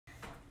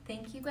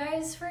Thank you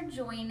guys for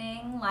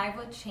joining Live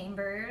with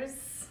Chambers.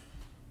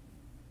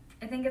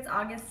 I think it's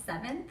August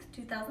 7th,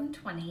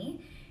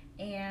 2020,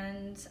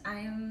 and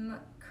I'm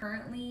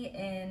currently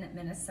in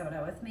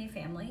Minnesota with my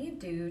family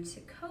due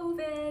to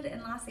COVID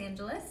in Los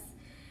Angeles.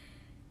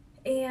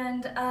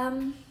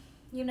 And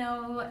you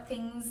know,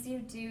 things you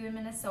do in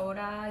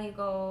Minnesota, you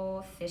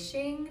go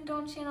fishing,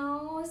 don't you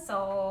know?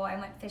 So I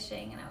went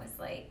fishing and I was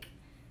like,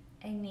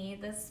 I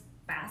need this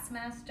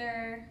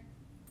Bassmaster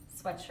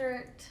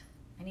sweatshirt.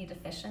 I need to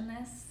fish in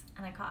this.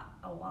 And I caught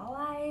a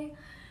walleye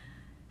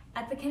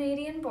at the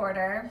Canadian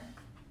border.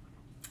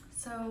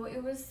 So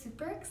it was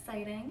super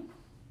exciting.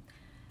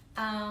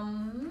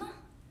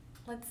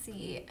 Let's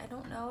see, I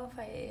don't know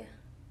if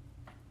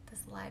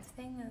this live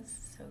thing is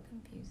so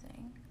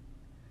confusing.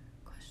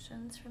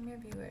 Questions from your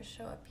viewers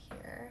show up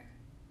here.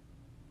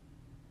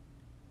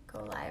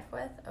 Go live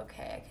with,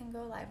 okay, I can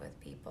go live with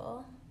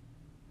people.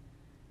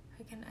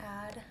 I can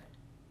add,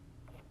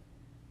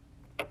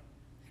 I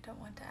don't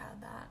want to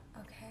add that,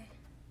 okay.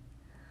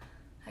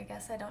 I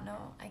guess I don't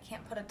know, I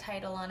can't put a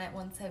title on it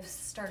once I've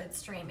started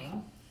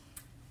streaming.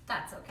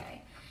 That's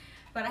okay.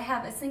 But I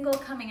have a single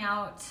coming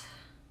out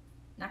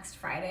next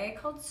Friday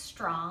called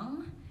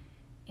Strong,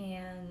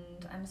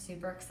 and I'm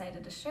super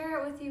excited to share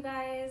it with you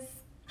guys.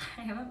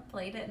 I haven't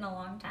played it in a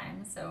long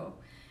time, so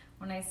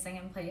when I sing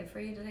and play it for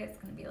you today, it's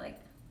gonna be like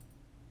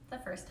the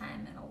first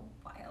time in a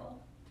while.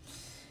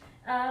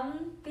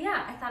 But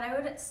yeah, I thought I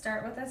would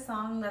start with a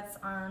song that's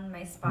on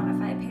my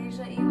Spotify page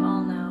that you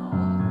all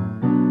know.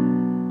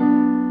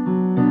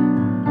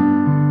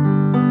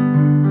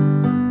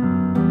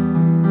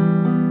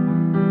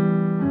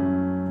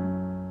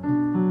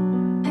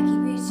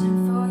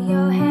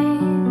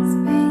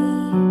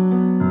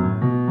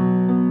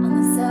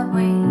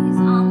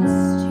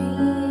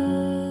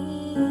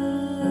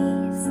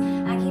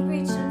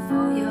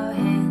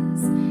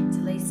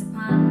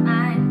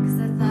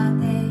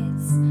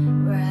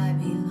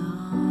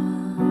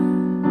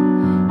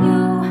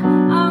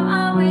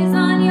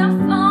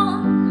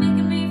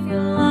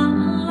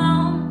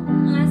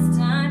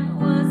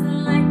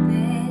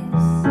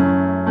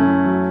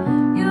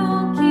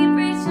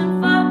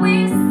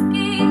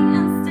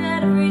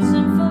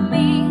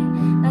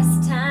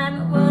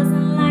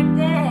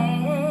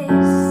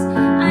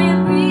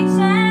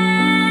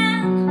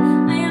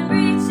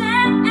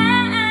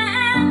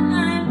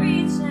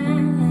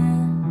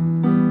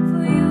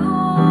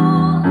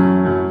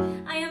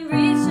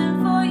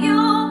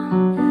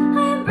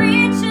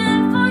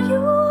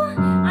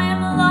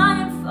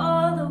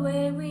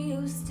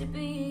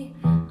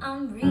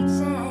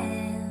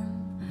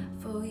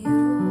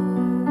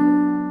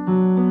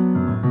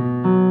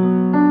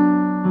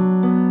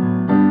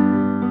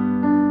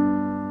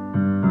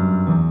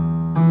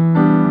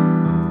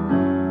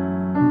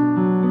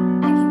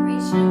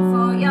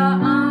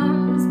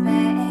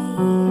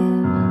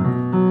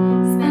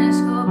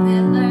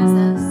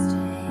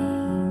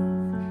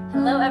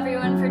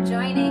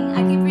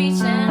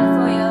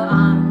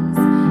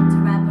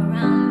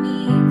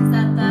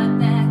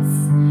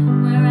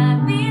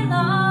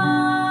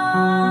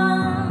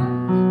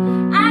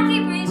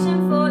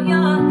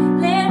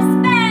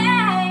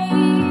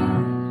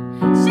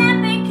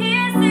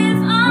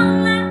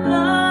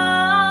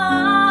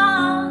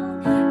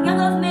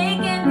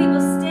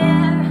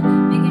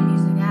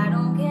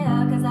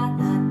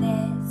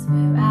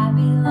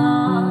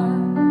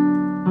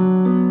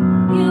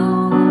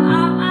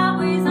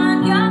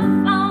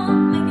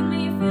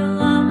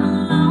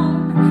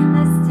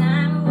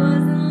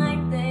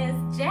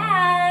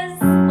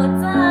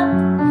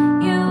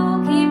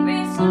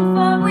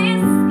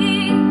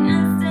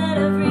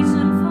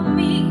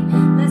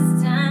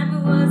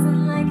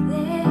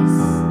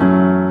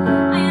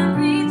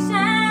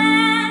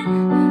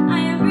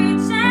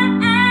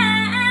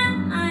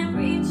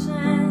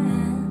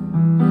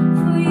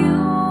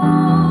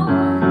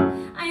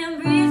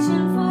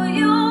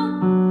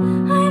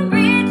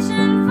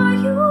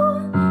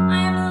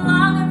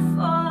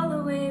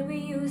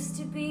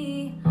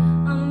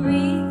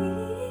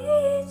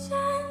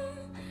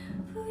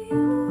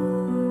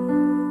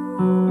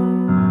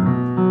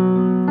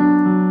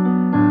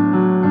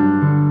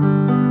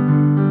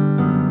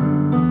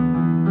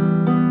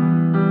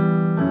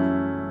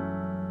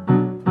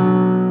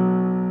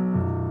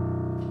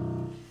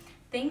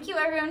 Thank you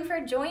everyone for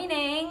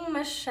joining.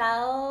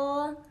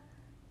 Michelle,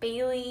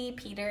 Bailey,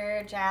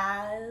 Peter,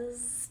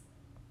 Jazz.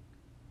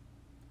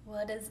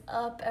 What is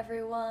up,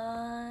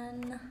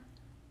 everyone?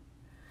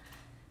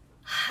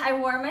 I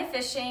wore my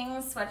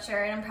fishing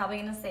sweatshirt. I'm probably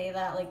gonna say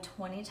that like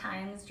 20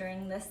 times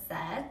during this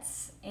set.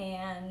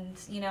 And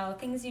you know,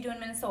 things you do in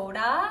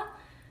Minnesota,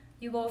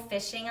 you go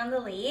fishing on the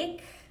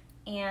lake,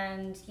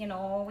 and you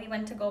know, we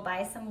went to go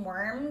buy some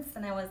worms,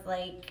 and I was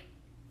like,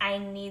 I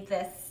need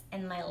this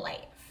in my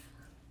life.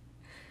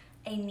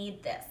 I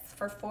need this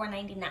for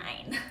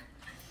 $4.99.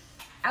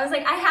 I was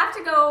like, I have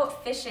to go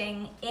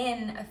fishing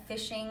in a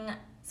fishing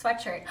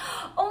sweatshirt.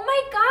 Oh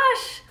my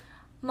gosh,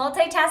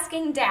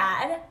 multitasking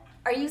dad.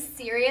 Are you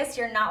serious?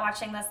 You're not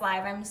watching this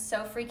live. I'm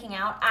so freaking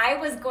out. I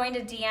was going to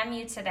DM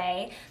you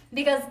today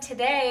because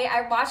today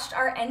I watched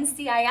our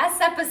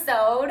NCIS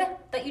episode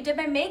that you did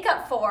my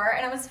makeup for,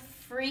 and I was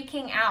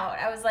freaking out.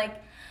 I was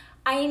like,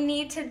 I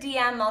need to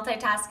DM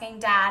multitasking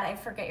dad. I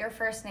forget your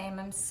first name.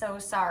 I'm so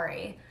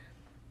sorry.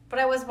 But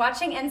I was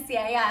watching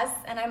NCIS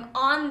and I'm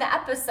on the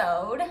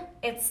episode.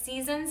 It's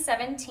season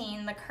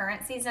 17, the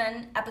current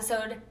season,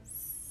 episode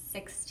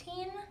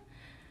 16.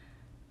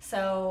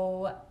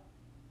 So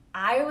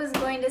I was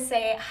going to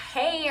say,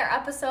 hey, our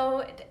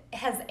episode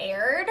has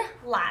aired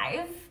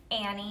live.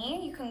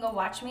 Annie, you can go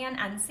watch me on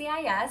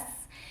NCIS.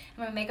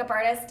 My makeup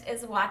artist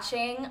is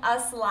watching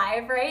us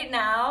live right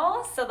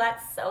now. So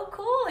that's so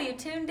cool. You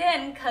tuned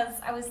in because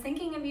I was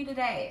thinking of you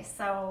today.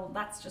 So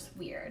that's just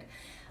weird.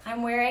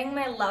 I'm wearing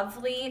my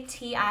lovely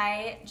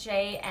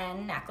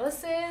TIJN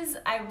necklaces.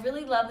 I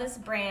really love this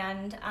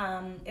brand.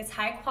 It's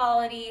high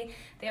quality.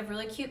 They have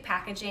really cute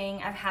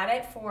packaging. I've had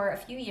it for a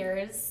few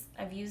years.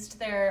 I've used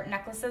their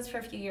necklaces for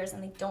a few years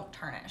and they don't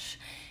tarnish.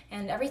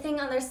 And everything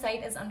on their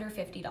site is under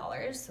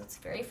 $50, so it's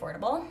very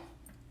affordable.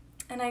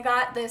 And I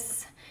got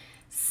this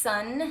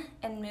sun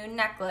and moon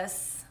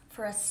necklace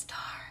for a star.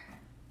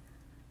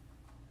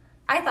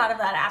 I thought of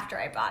that after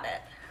I bought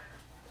it.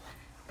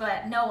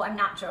 But no, I'm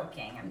not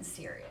joking, I'm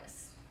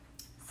serious.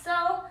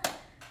 So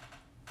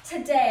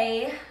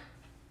today,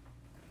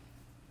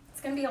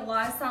 it's gonna be a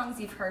lot of songs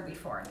you've heard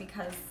before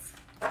because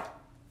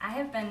I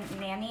have been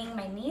nannying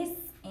my niece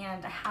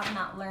and I have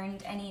not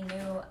learned any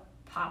new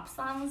pop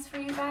songs for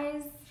you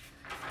guys.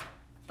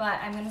 But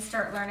I'm gonna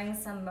start learning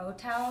some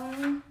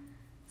Motown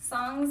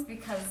songs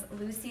because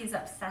Lucy is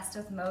obsessed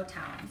with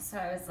Motown. So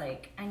I was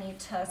like, I need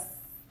to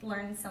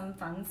learn some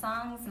fun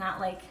songs, not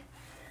like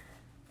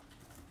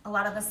a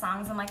lot of the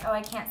songs I'm like, oh,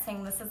 I can't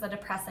sing. This is a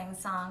depressing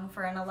song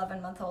for an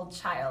 11-month-old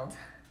child.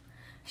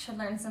 I should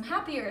learn some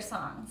happier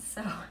songs.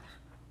 So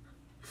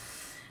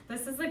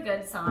this is a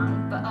good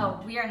song, but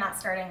oh, we are not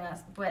starting this.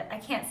 But I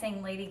can't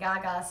sing Lady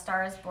Gaga,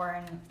 Star is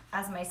Born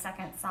as my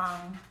second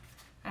song.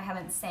 I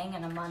haven't sang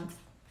in a month.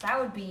 That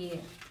would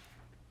be,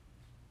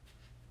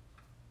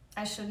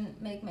 I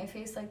shouldn't make my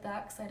face like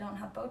that because I don't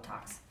have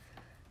Botox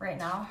right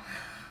now.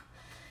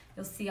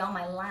 You'll see all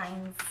my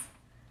lines.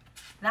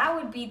 That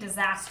would be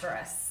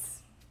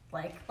disastrous.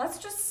 Like, let's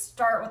just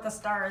start with The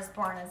Star is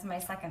Born as my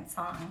second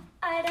song.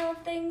 I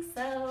don't think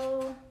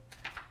so.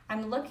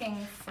 I'm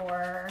looking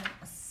for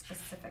a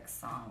specific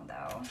song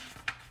though.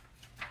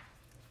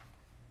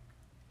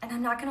 And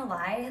I'm not gonna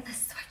lie,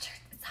 this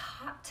sweatshirt is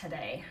hot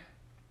today.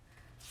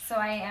 So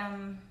I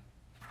am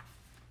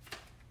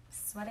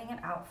sweating it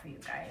out for you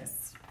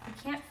guys. If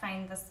we can't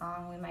find the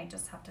song, we might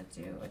just have to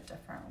do a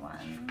different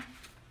one,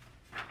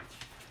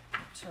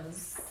 which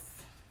is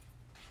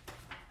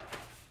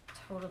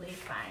totally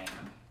fine.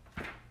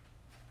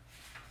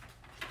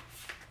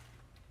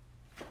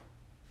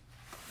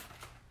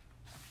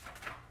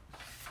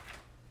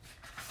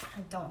 I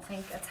don't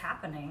think it's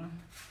happening.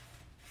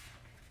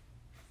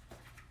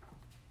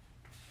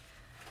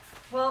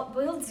 Well,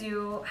 we'll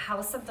do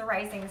House of the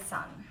Rising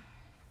Sun.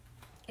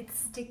 It's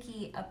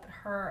sticky up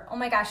her. Oh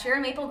my gosh, you're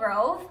in Maple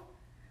Grove?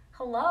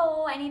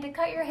 Hello, I need to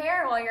cut your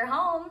hair while you're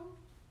home.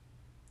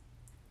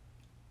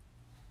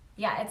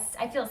 Yeah,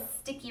 I feel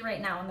sticky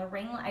right now. And the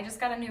ring, I just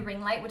got a new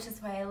ring light, which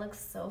is why I look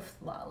so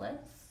flawless.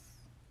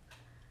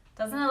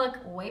 Doesn't it look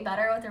way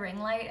better with the ring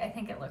light? I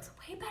think it looks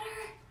way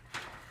better.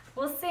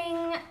 We'll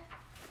sing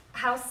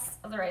House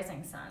of the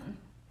Rising Sun.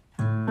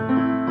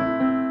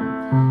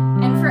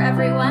 And for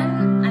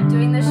everyone, I'm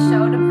doing this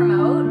show to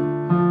promote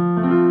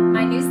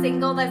my new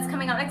single that's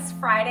coming out next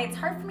Friday. It's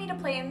hard for me to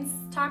play and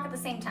talk at the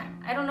same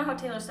time. I don't know how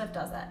Taylor Swift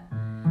does it.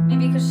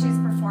 Maybe because she's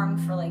performed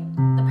for like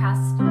the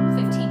past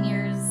 15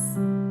 years,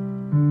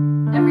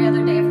 every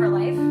other day of her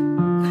life.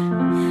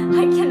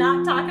 I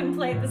cannot talk and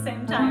play at the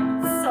same time.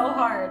 It's so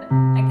hard.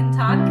 I can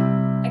talk,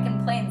 I can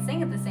play and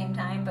sing at the same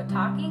time, but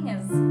talking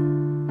is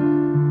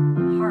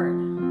hard.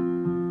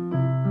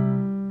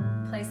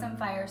 Play some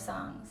fire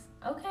songs.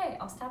 Okay,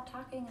 I'll stop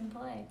talking and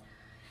play.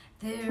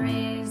 There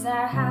is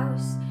a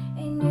house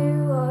in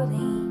New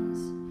Orleans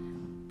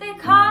they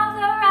call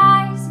the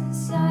Rising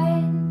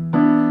Sun,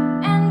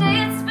 and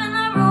it's been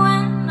the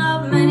ruin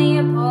of many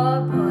a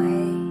poor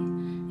boy.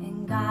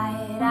 And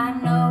God, I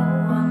know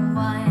I'm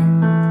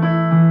one.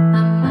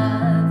 My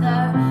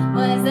mother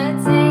was a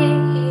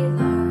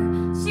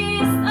tailor.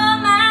 She's the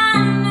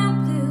man who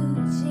blew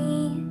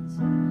jeans.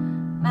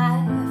 My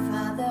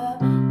father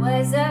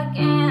was a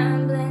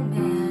gambling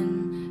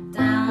man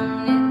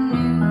down in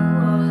New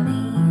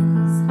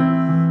Orleans.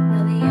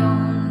 Now the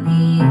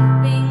only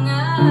thing a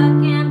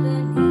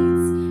gambler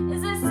needs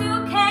is a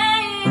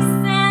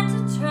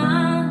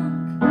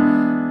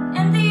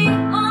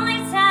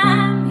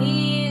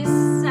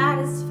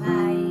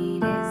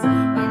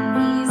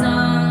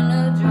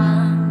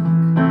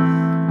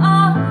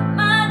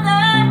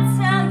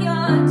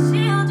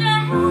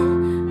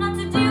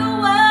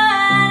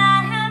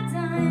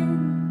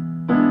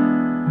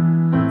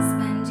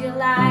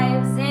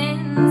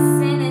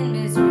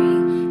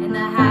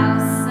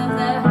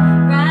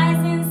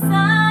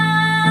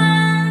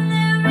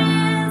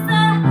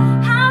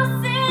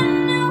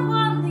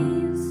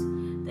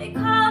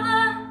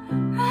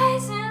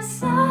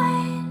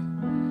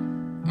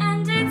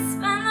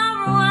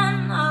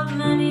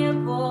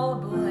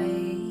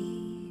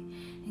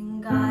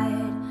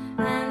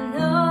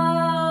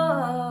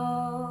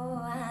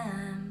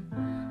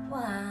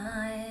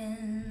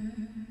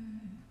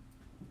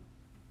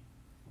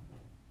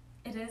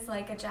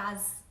like a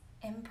jazz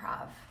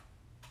improv.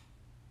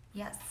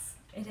 Yes,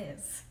 it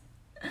is.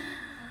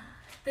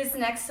 This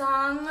next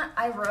song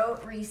I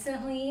wrote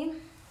recently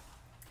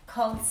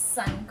called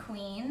Sun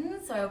Queen,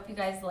 so I hope you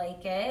guys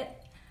like it.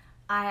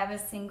 I have a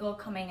single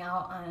coming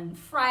out on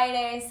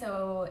Friday,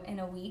 so in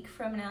a week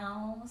from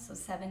now, so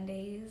 7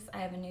 days, I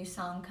have a new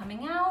song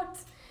coming out.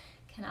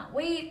 Cannot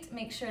wait.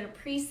 Make sure to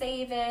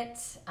pre-save it.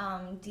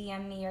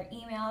 DM me your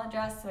email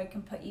address so I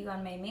can put you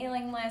on my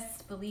mailing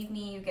list. Believe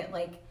me, you get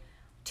like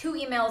 2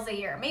 emails a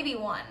year, maybe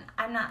 1.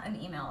 I'm not an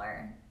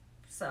emailer,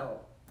 so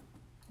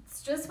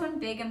it's just when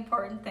big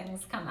important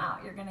things come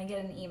out, you're gonna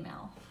get an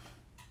email.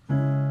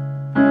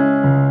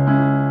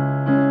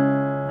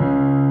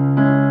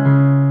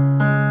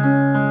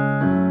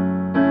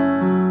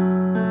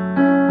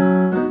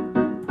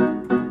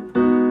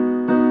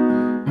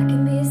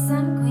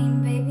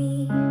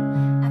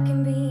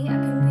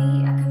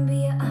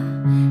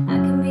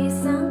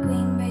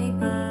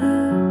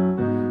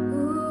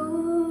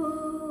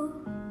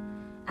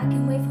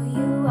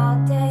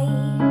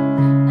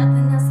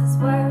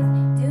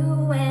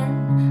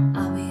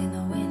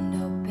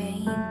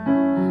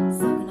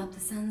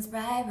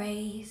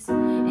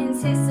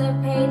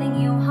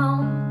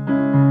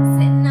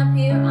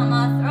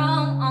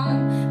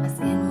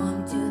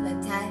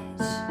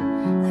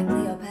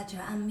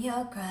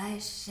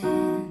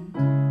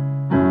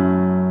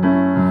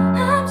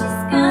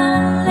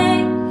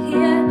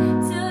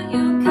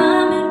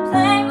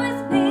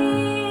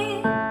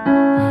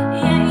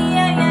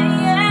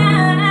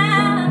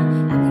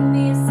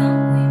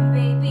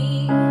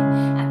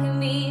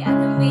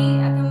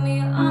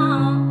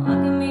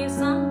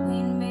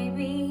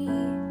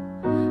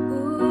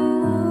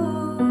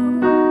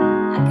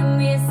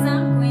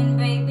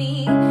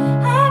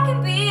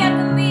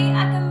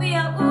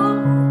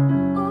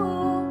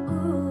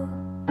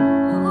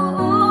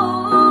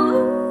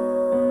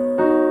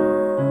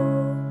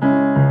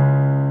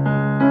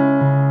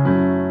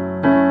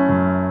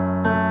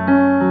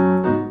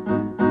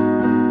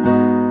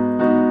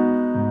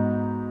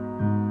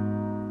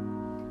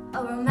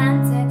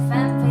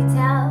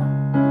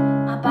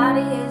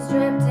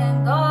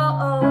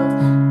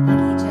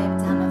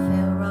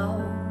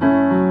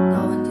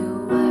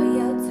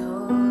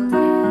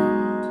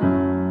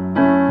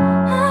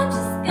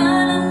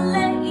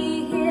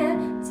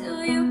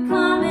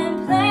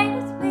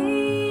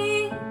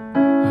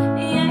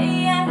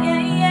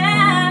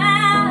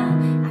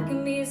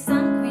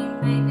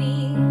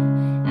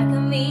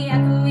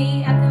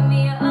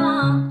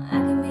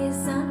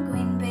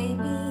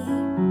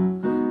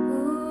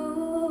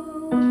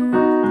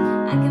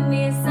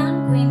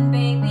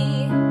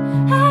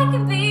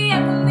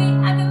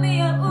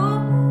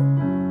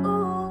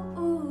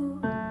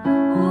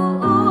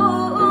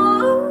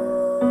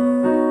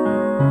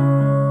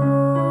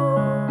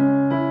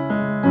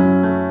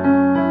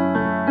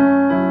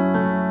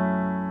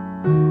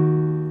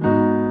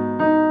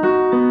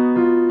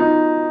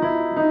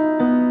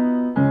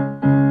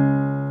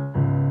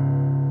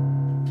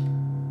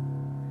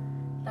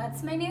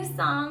 That's my new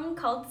song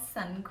called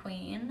Sun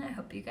Queen. I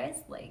hope you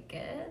guys like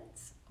it.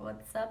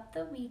 What's up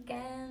the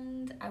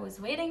weekend? I was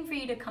waiting for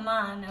you to come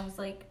on. I was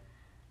like,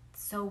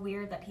 it's so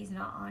weird that he's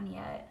not on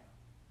yet.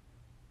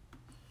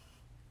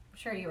 I'm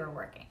sure you were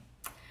working.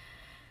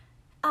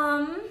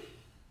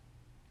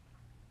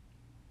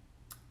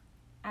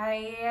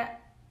 I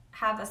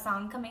have a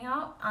song coming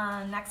out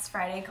on next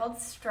Friday called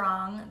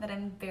Strong that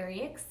I'm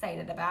very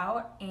excited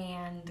about,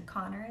 and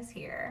Connor is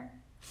here.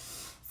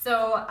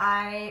 So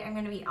I am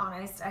going to be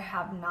honest, I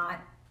have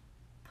not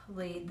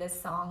played this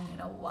song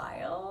in a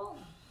while.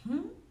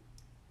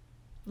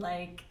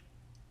 Like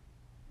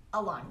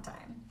a long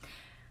time.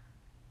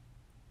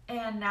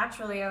 And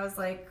naturally I was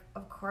like,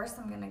 of course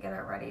I'm going to get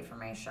it ready for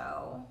my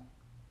show.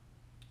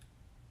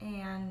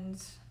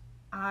 And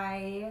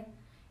I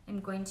am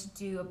going to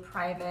do a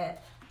private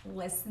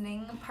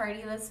listening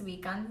party this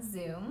week on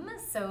Zoom.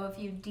 So if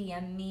you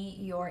DM me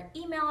your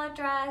email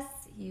address,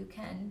 you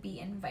can be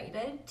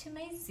invited to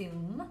my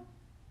Zoom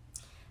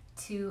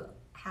to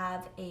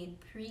have a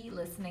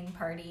pre-listening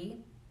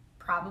party,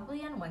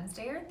 probably on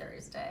Wednesday or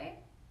Thursday.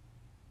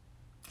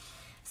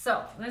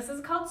 So this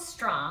is called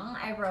Strong.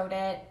 I wrote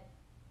it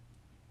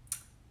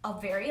a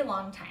very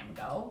long time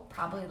ago,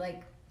 probably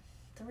like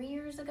 3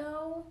 years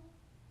ago.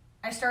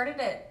 I started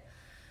it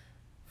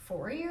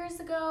 4 years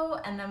ago,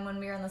 and then when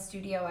we were in the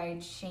studio, I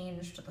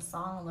changed the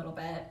song a little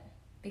bit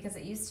because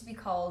it used to be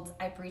called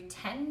I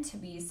Pretend to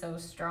Be So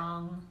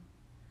Strong.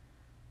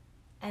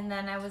 And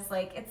then I was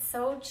like, it's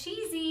so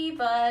cheesy,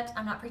 but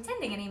I'm not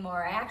pretending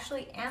anymore. I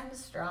actually am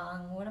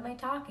strong. What am I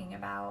talking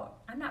about?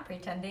 I'm not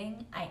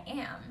pretending, I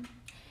am.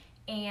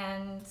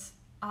 And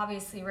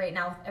obviously right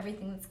now, with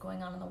everything that's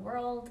going on in the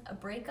world, a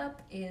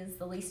breakup is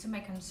the least of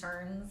my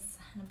concerns,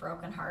 and a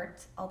broken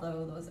heart,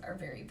 although those are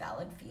very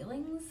valid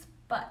feelings.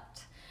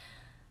 But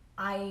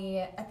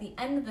at the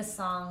end of the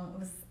song,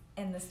 was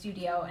in the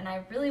studio, and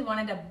I really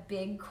wanted a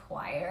big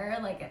choir,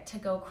 like to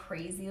go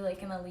crazy,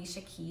 like an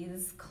Alicia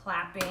Keys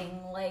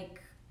clapping,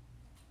 like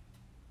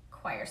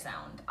choir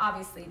sound.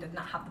 Obviously did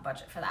not have the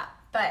budget for that,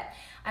 but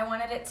I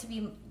wanted it to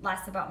be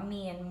less about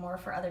me and more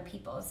for other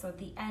people. So at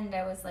the end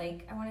I was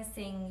like, I want to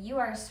sing "You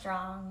Are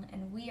Strong"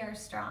 and "We Are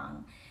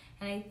Strong."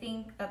 And I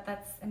think that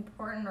that's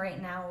important right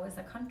now as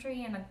a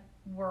country and a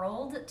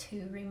world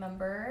to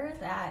remember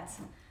that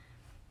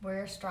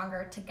we're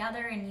stronger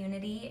together in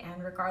unity,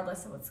 and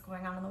regardless of what's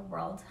going on in the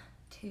world,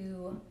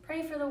 to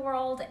pray for the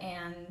world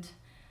and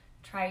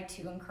try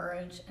to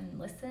encourage and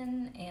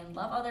listen and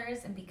love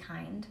others and be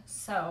kind.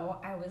 So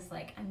I was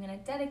like, I'm gonna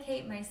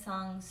dedicate my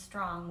song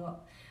 "Strong,"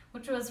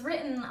 which was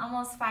written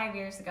almost 5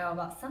 years ago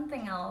about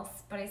something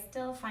else, but I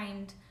still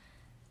find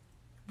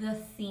the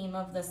theme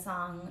of the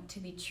song to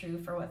be true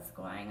for what's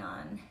going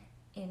on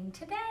in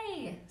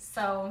today.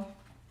 So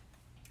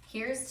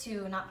here's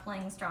to not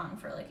playing strong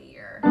for like a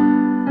year.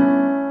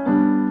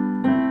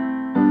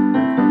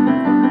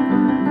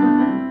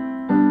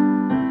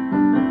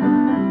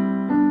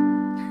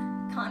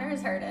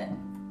 Connor's heard it.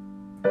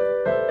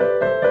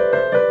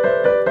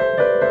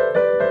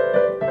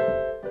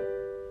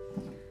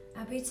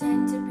 I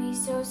pretend to be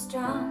so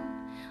strong,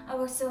 I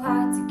work so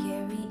hard to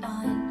carry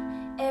on.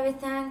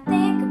 Everything I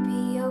think could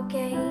be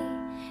okay,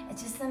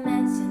 it's just the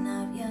mention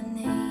of your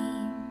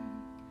name.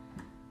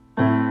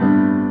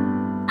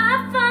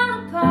 I fall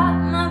apart,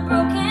 my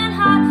broken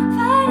heart,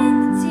 fighting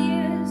the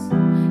tears.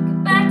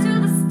 Get back to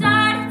the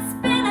start, it's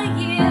been a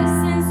year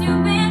since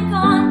you've been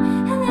gone.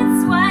 And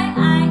that's why I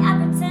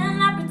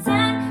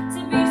pretend to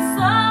be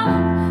so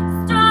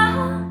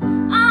strong.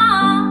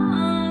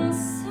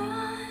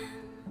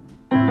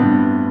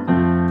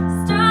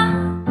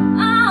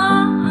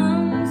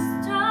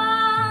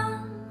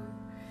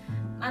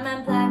 My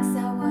mind blacks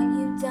out what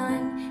you've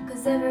done,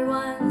 cause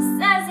everyone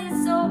says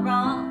it's so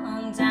wrong.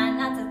 I'm trying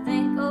not to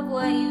think of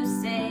what you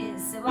say,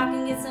 so I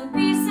can get some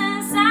peace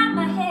inside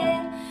my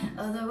head.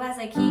 Otherwise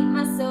I keep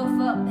myself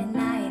up at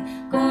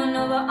night, going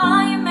over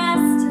all your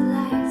master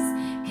lies.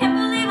 Can't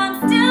believe I'm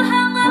still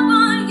hung up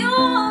on you.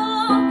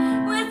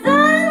 With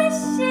all this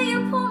shit you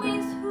pull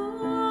me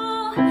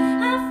through,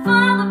 I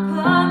fall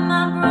apart,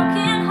 my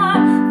broken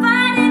heart,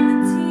 fighting the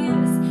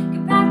tears.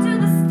 Get back to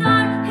the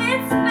start,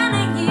 it's been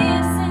a year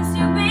since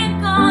you've been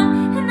gone.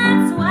 And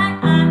that's why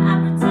I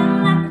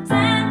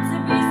pretend to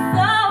be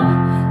so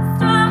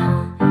strong.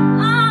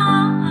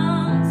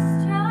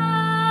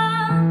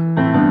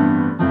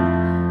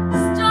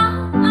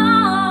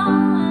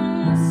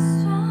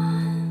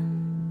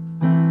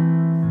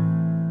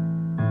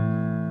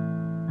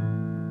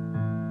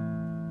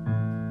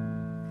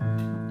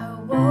 I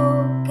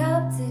woke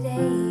up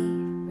today,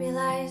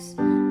 realized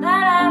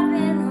that I've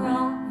been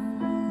wrong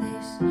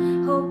this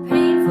whole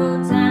painful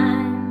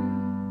time.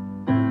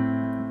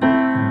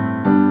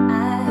 I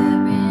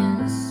have been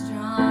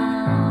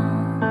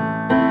strong.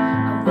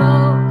 I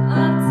woke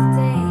up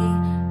today,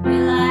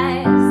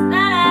 realized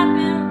that I've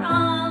been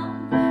wrong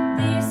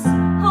this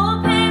whole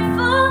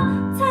painful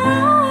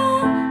time.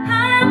 I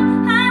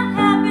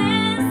have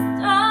been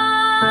strong.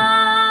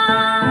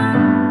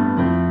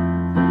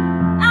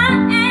 I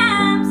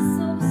am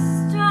so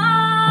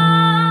strong.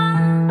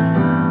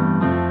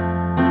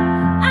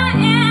 I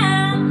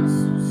am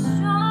so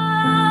strong.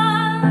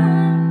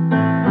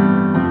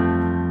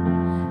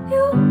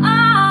 You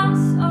are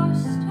so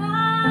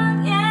strong,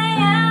 yeah,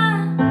 yeah.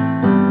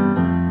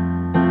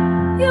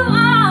 You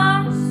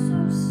are so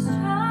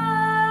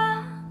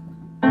strong.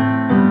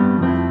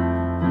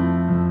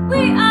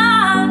 We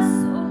are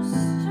so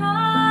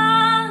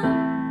strong.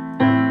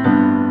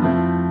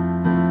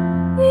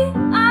 We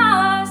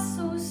are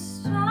so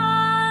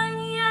strong,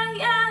 yeah,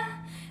 yeah,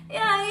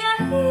 yeah,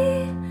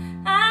 yeah.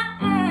 I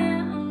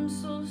am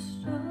so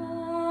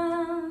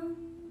strong.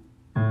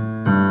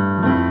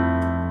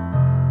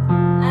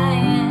 I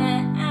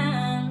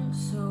am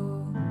so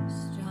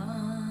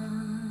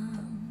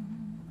strong.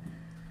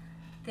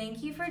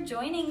 Thank you for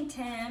joining,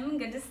 Tim.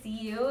 Good to see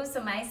you.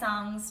 So my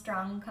song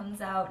 "Strong"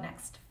 comes out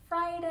next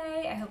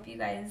Friday. I hope you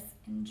guys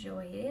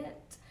enjoy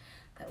it.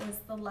 That was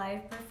the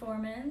live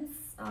performance.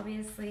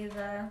 Obviously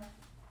the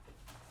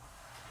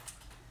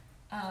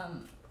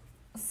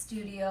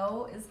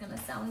studio is gonna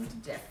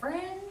sound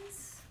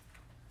different.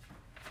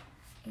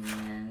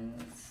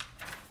 And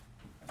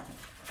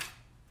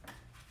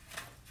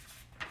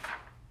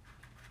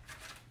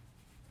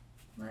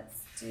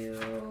let's do,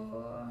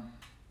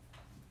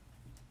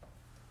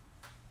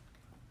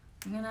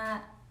 I'm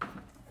gonna,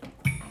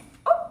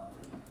 oh!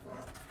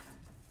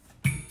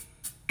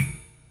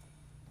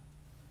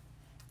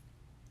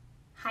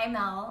 Hi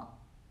Mel,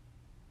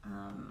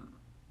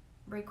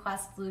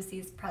 request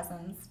Lucy's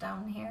presence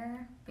down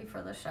here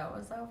before the show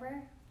is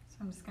over. So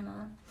I'm just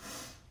gonna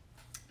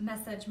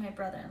message my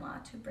brother-in-law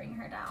to bring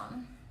her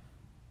down.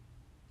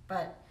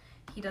 But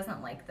he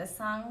doesn't like this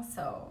song,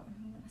 so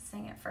I'm gonna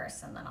sing it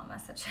first and then I'll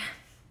message him.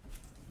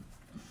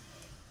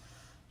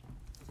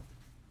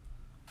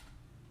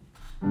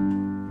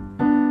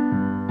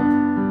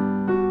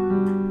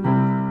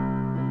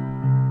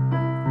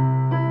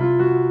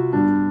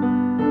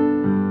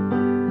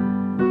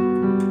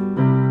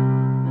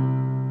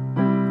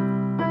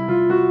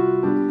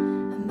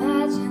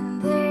 Imagine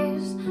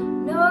there's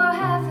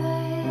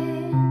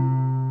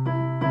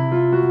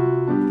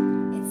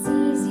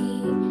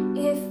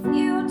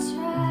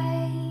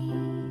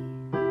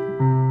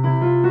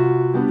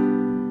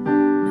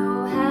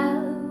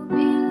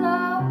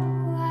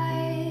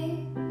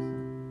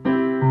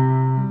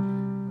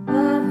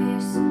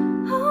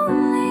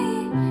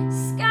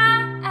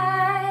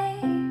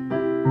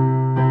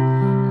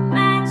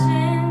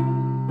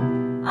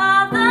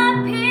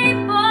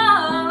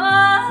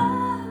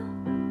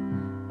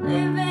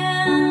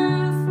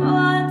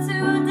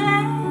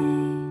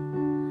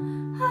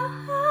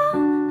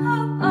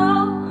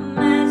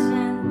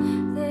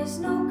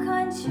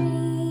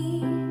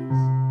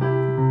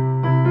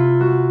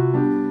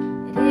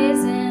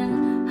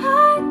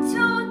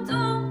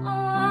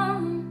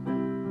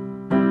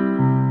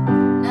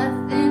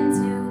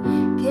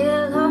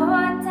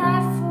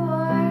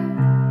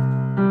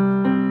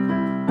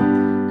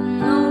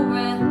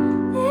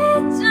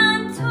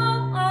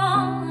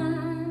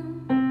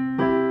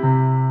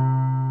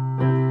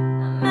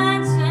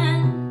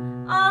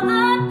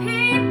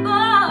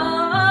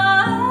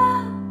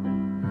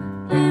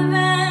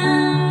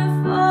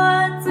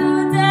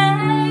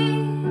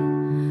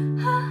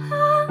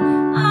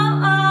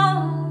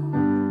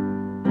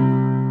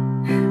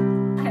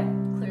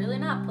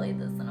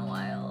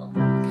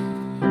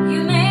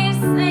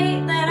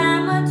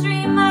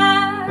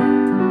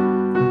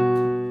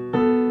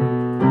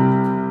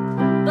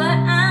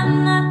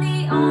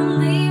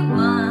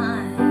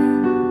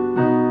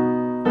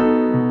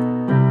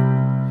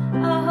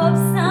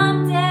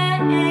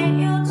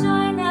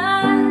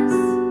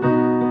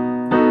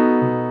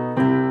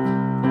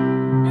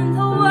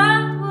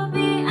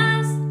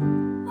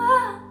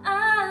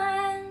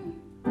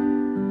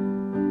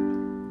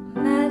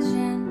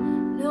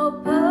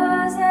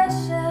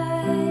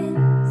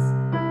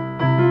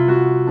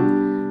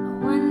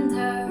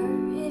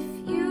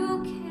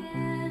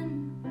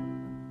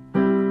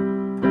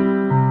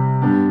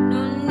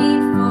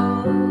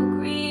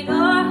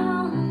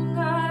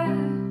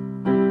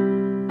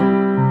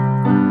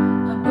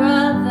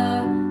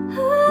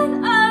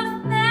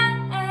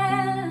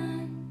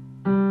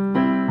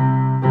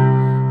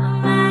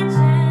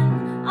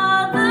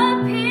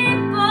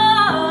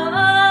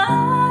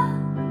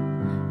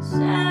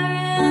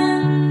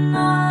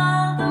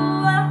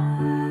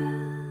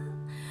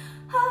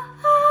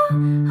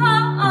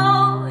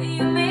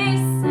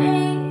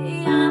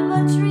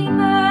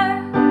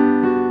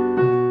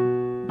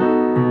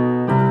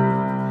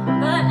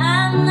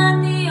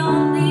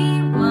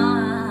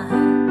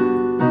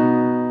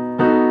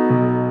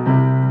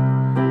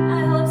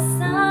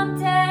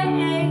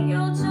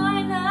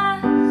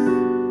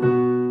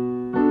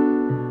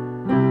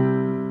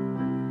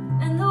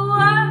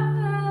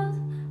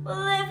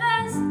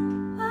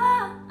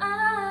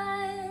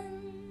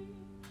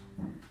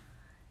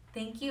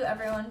thank you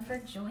everyone for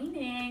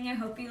joining. I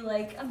hope you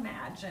like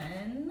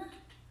Imagine.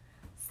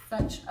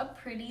 Such a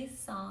pretty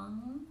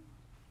song.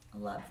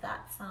 Love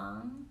that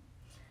song.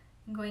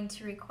 I'm going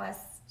to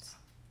request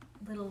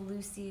little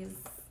Lucy's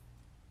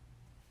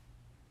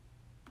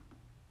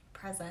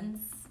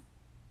presence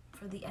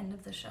for the end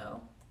of the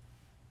show.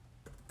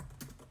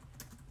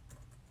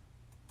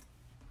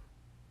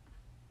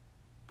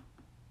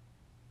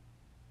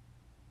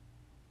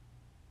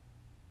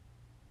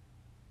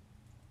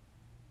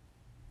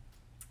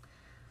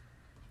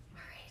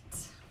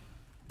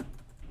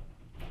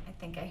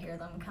 I think I hear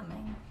them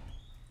coming.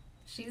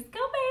 She's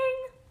coming!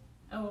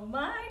 Oh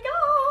my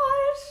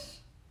gosh!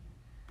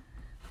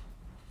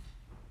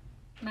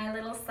 My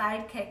little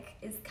sidekick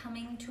is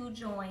coming to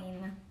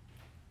join.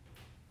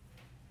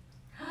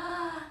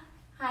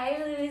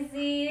 Hi,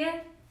 Lucy.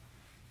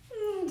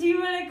 Do you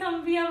want to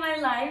come be on my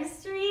live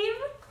stream?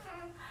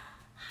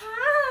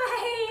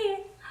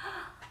 Hi!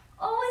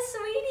 Oh,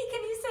 sweetie,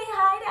 can you say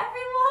hi to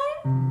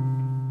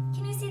everyone?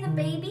 Can you see the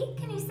baby?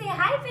 Can you say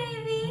hi,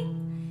 baby?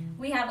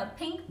 We have a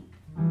pink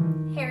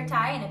hair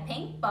tie and a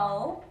pink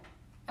bow,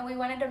 and we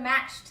wanted to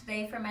match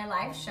today for my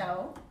live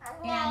show.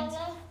 And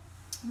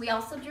we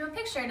also drew a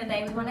picture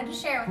today we wanted to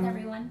share with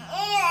everyone.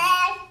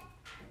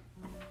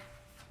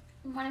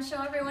 You want to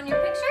show everyone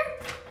your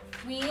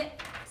picture?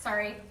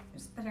 Sorry,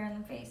 just put her in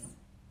the face.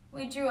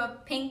 We drew a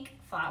pink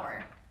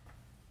flower.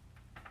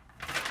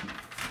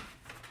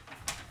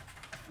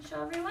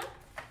 Show everyone.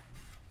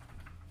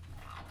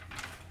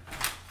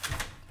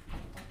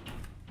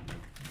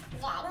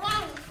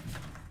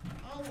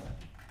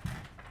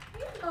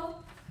 Here you go.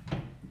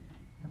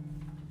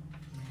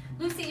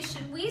 Lucy,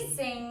 should we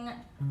sing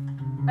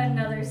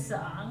another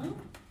song?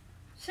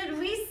 Should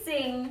we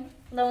sing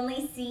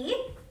Lonely Sea?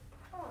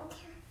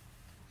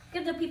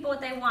 Give the people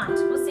what they want.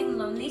 We'll sing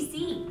Lonely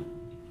Sea.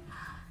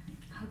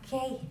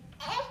 Okay.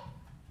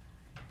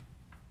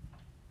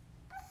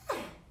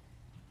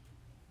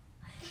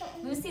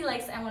 Lucy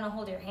likes I Want to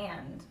Hold Your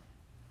Hand.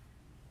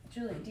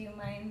 Julie, do you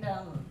mind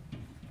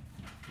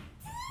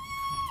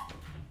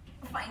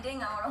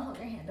finding I Want to Hold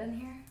Your Hand in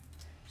here?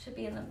 Should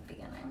be in the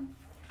beginning.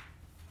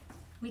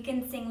 We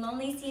can sing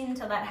Lonely Sea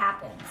until that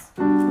happens.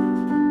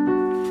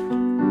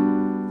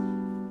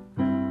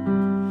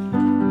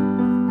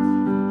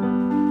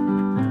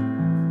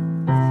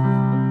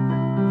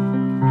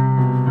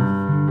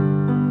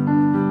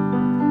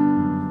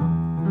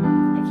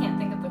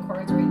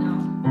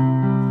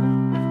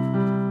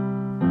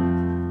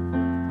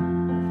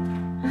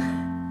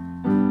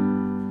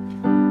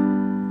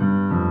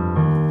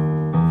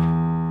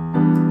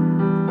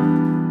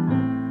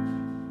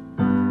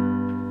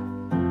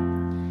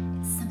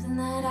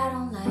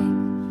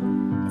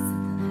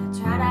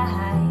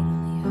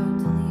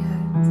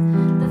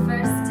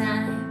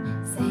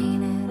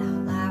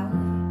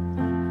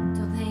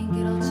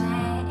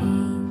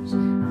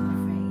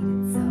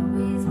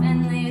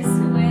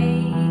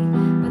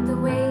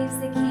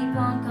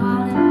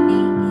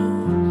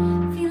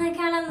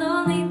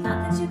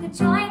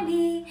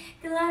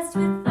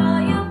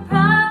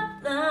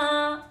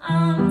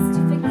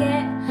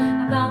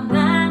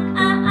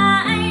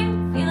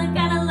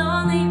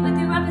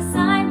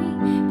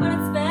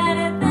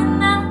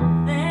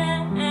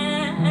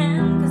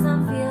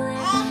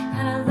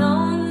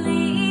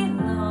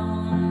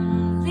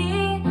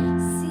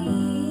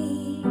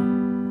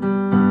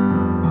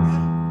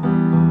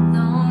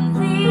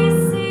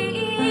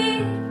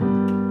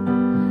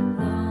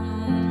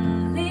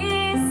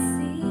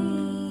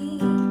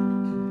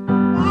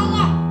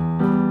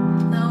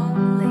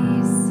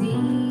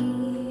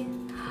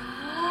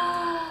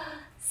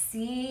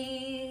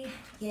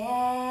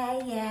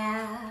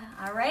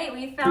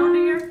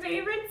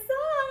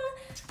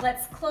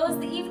 Let's close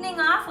the evening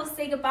off. We'll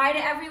say goodbye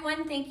to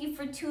everyone. Thank you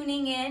for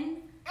tuning in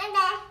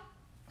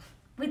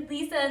with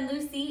Lisa and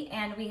Lucy.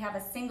 And we have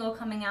a single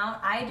coming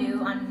out, I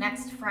do, on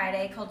next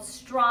Friday called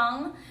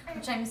Strong,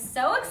 which I'm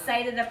so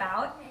excited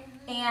about.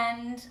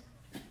 And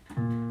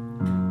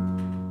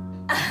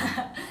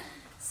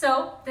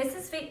so this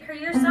is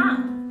your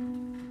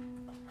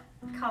song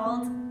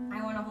called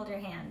I Want to Hold Your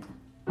Hand.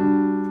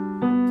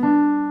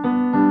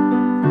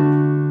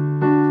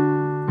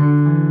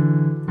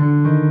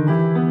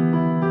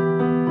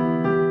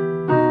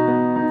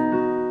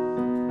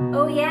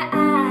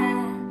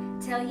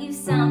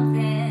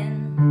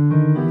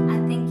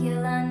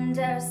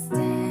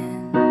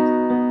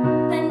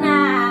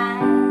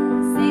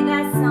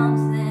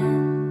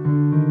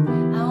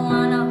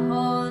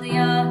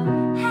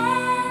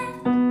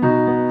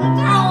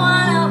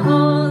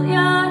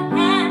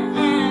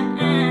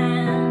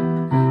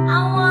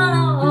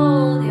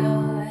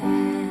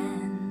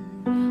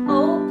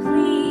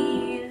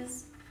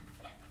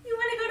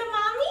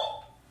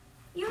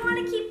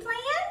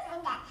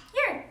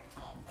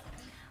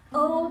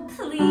 Oh,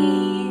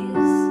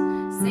 please.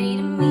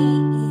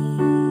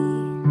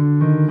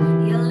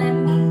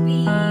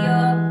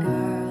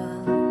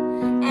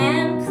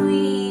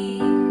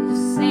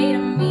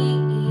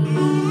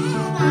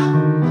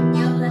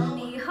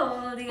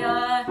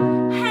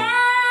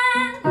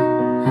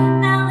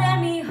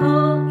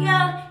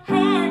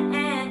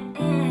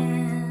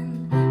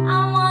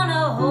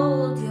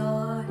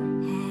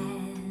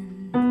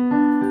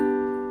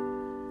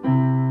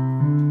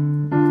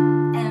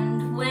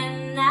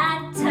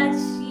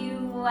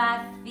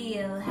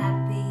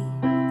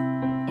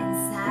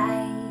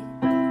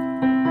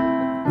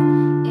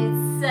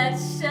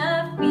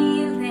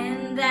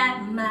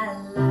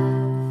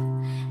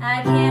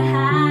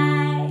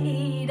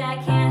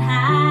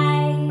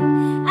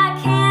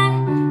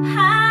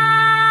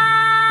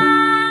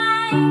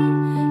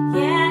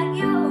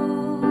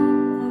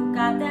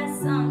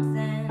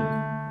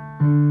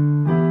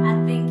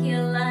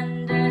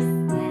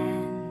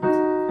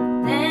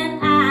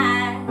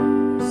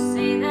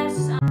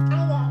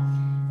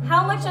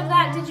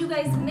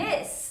 guys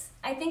miss?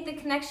 I think the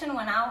connection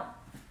went out.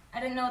 I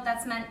didn't know what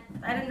that's meant.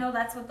 I didn't know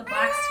that's what the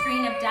black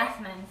screen of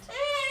death meant.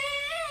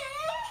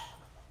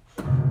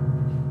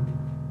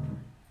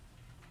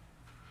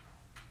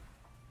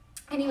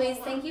 Anyways,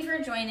 thank you for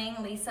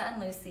joining Lisa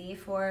and Lucy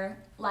for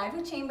Live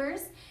with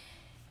Chambers.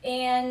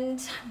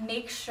 And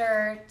make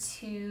sure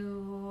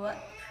to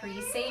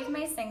pre-save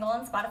my single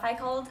on Spotify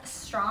called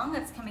Strong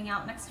that's coming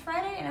out next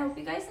Friday, and I hope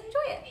you guys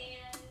enjoy it.